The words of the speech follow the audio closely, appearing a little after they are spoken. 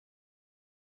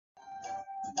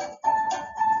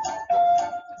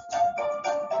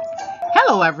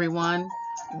Hello everyone,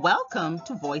 welcome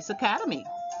to VOIS Academy.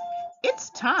 It's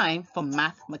time for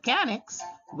Math Mechanics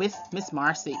with Miss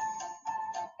Marcy.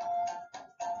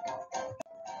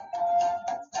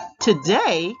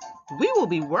 Today we will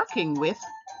be working with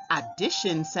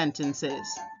addition sentences.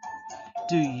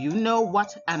 Do you know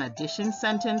what an addition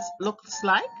sentence looks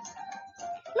like?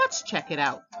 Let's check it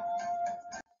out.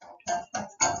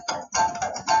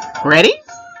 Ready?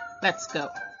 Let's go.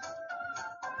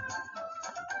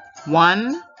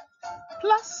 1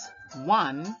 plus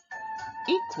 1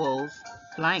 equals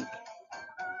blank.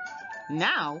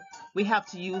 Now we have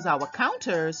to use our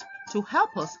counters to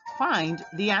help us find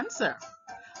the answer.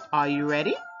 Are you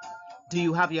ready? Do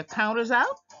you have your counters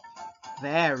out?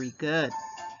 Very good.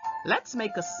 Let's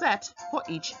make a set for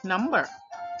each number.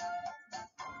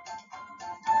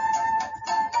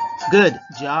 Good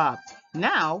job.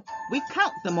 Now we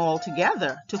count them all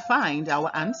together to find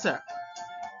our answer.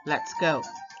 Let's go.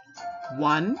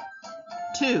 1,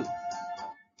 2.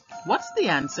 What's the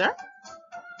answer?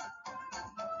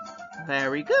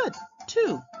 Very good.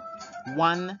 2.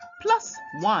 1 plus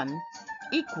 1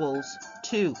 equals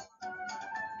 2.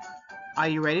 Are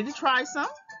you ready to try some?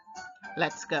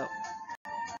 Let's go.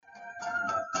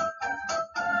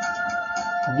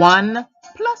 1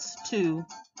 plus 2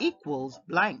 equals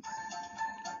blank.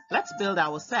 Let's build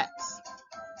our sets.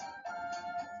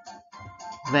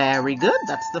 Very good.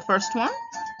 That's the first one.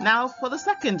 Now for the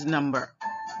second number.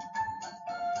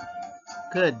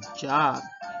 Good job.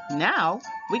 Now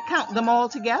we count them all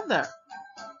together.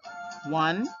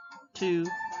 1, 2,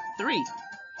 3.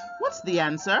 What's the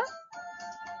answer?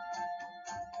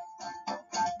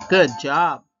 Good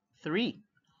job. 3.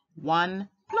 1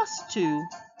 plus 2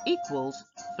 equals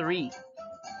 3.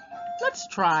 Let's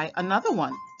try another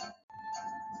one.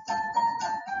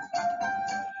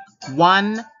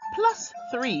 1 plus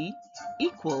 3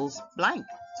 equals blank.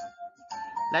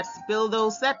 Let's build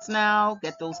those sets now.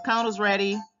 Get those counters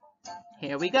ready.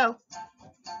 Here we go.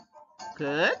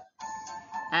 Good.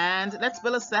 And let's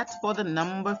build a set for the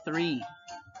number 3.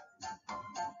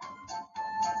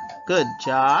 Good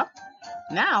job.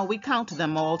 Now we count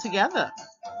them all together.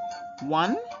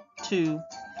 1, 2,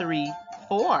 3,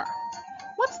 4.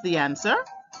 What's the answer?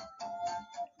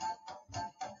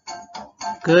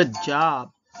 Good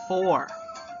job. 4.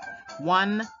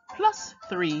 1 plus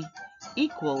 3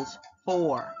 equals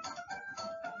 4.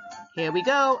 Here we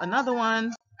go, another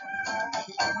one.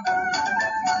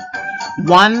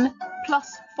 1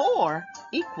 plus 4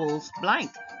 equals blank.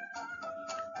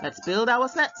 Let's build our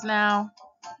sets now.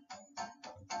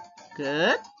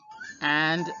 Good.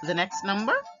 And the next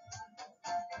number?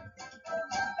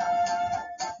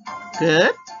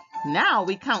 Good. Now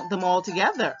we count them all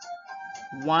together.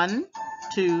 1,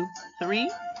 2,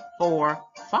 3, 4,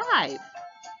 5.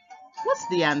 What's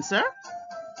the answer?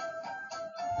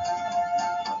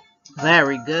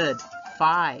 Very good.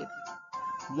 5.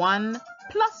 1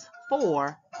 plus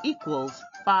 4 equals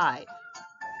 5.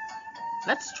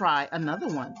 Let's try another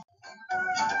one.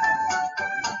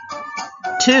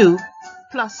 2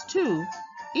 plus 2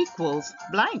 equals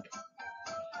blank.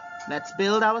 Let's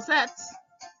build our sets.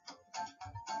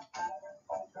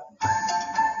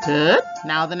 Good.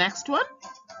 Now the next one.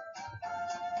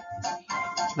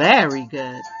 Very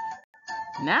good.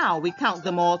 Now we count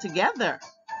them all together.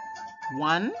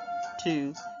 1,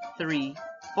 2, 3,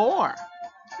 4.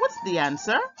 What's the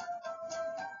answer?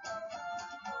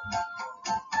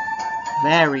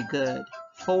 Very good.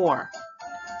 4.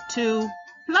 2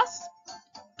 plus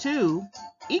 2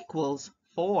 equals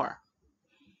 4.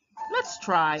 Let's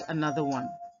try another one.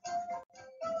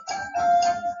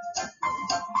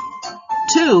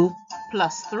 2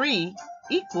 plus 3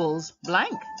 equals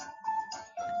blank.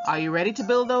 Are you ready to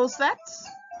build those sets?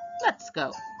 Let's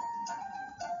go.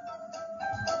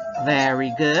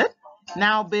 Very good.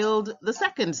 Now build the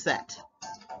second set.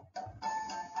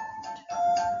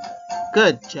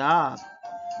 Good job.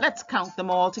 Let's count them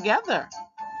all together.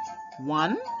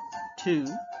 1, 2,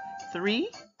 3,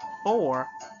 4,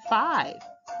 5.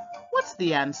 What's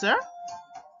the answer?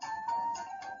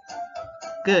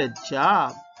 Good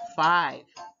job. 5.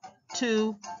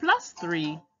 2 plus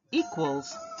 3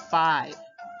 equals 5.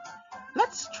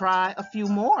 Let's try a few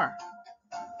more.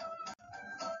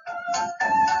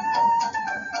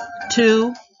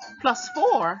 2 plus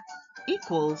 4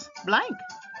 equals blank.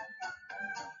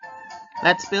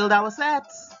 Let's build our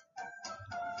sets.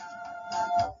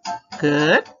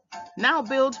 Good. Now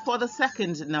build for the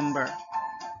second number.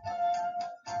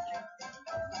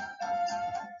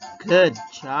 Good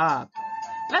job.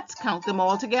 Let's count them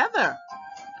all together.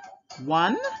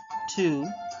 1, 2,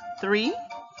 3,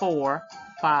 4,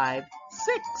 5,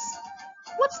 6.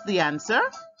 What's the answer?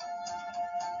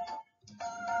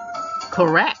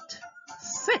 Correct.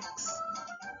 6.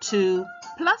 2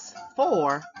 plus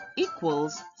 4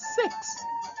 equals 6.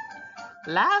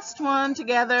 Last one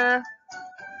together.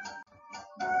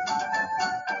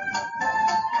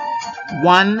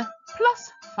 1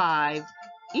 plus 5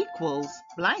 equals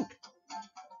blank.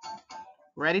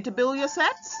 Ready to build your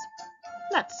sets?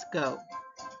 Let's go.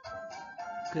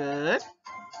 Good.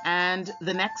 And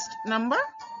the next number?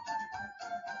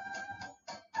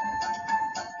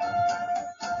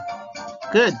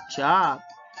 Good job.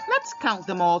 Let's count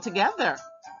them all together.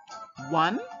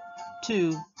 1,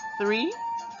 2, 3,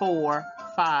 4,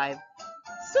 5,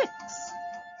 6.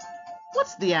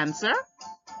 What's the answer?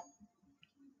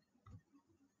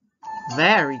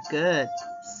 Very good.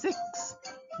 6.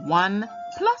 1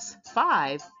 plus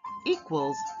 5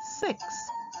 equals 6.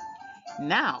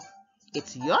 Now,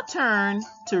 it's your turn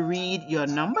to read your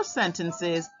number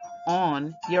sentences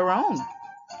on your own.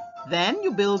 Then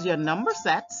you build your number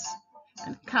sets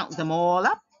and count them all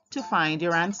up to find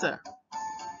your answer.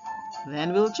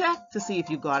 Then we'll check to see if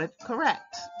you got it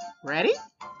correct. Ready?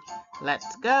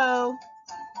 Let's go.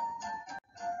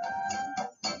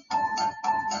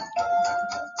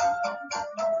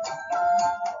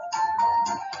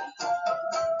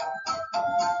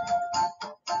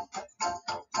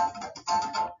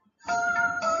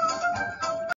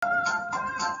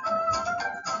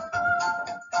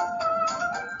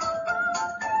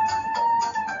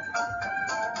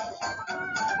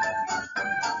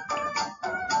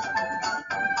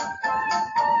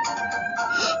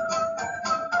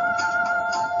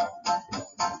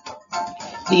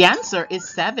 The answer is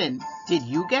 7. Did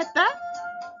you get that?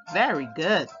 Very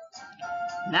good.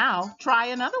 Now try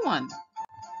another one.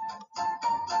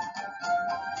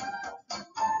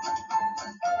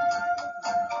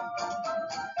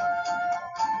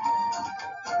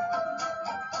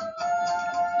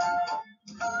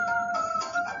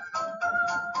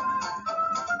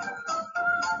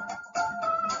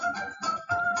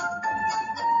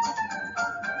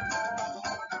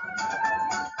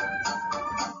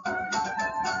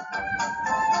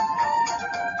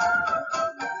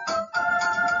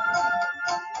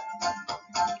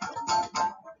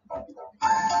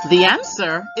 The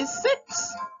answer is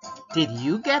 6. Did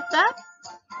you get that?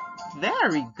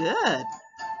 Very good.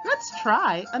 Let's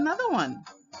try another one.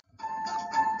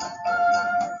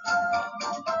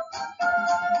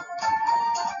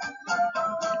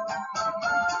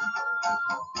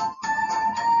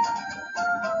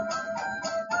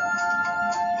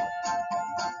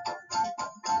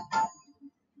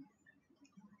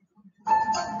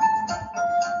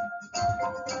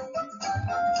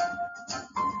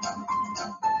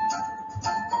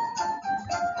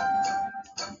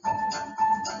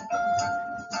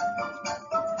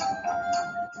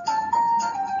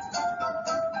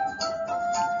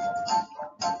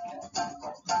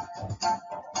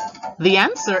 The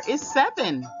answer is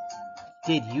 7.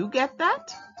 Did you get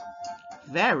that?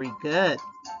 Very good.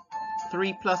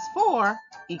 3 plus 4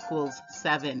 equals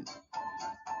 7.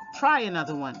 Try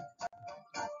another one.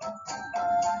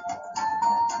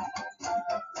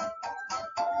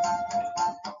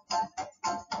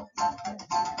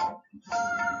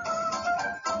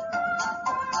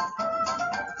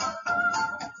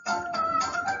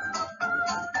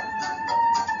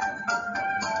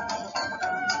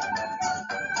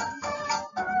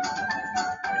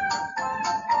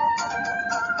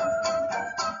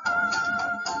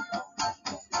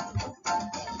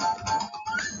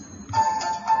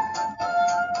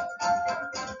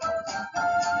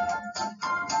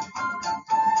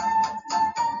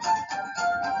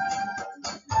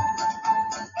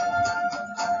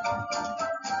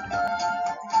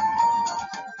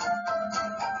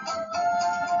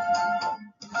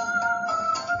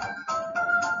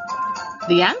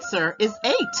 The answer is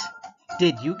 8.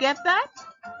 Did you get that?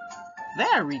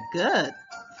 Very good.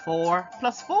 4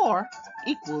 plus 4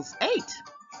 equals 8.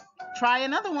 Try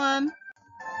another one.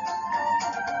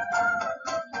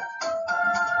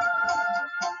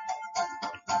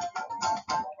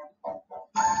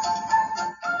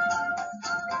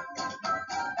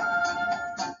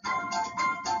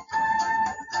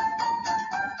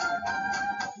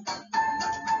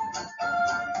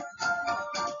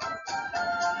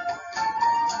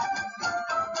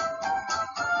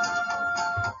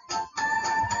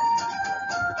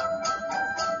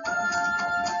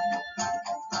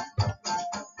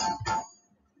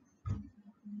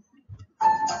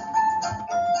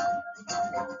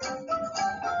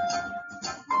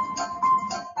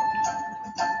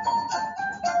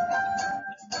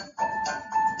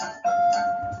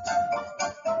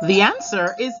 The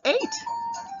answer is 8.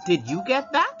 Did you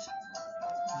get that?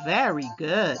 Very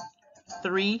good.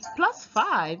 3 plus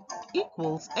 5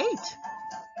 equals 8.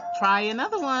 Try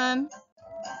another one.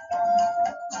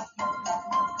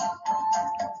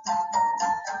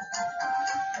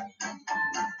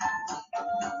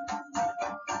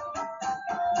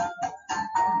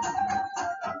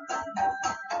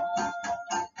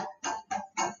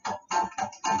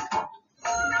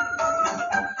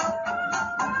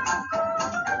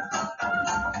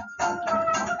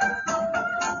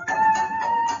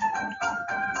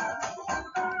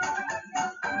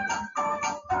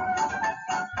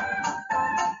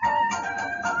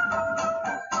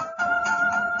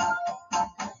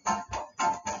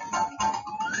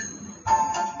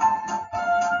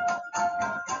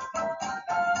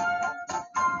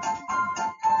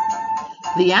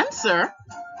 The answer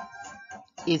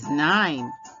is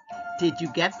 9. Did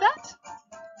you get that?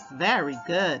 Very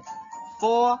good.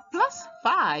 4 plus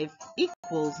 5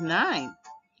 equals 9.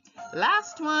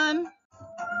 Last one.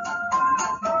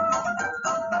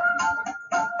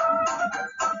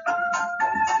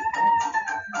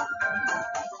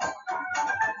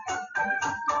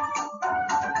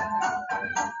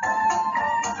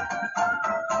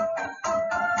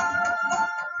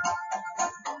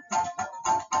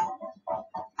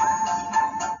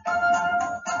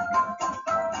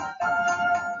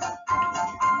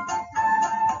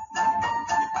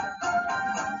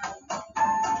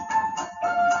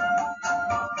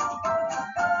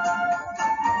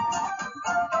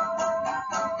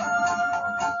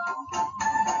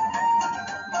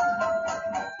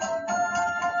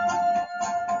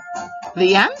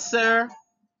 The answer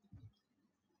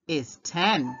is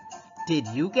 10. Did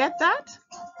you get that?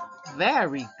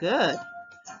 Very good.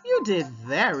 You did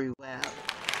very well.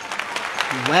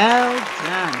 Well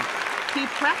done. Keep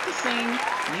practicing.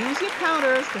 Use your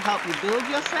counters to help you build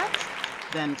your sets,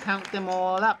 then count them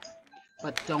all up.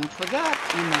 But don't forget,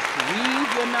 you must read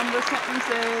your number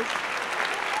sentences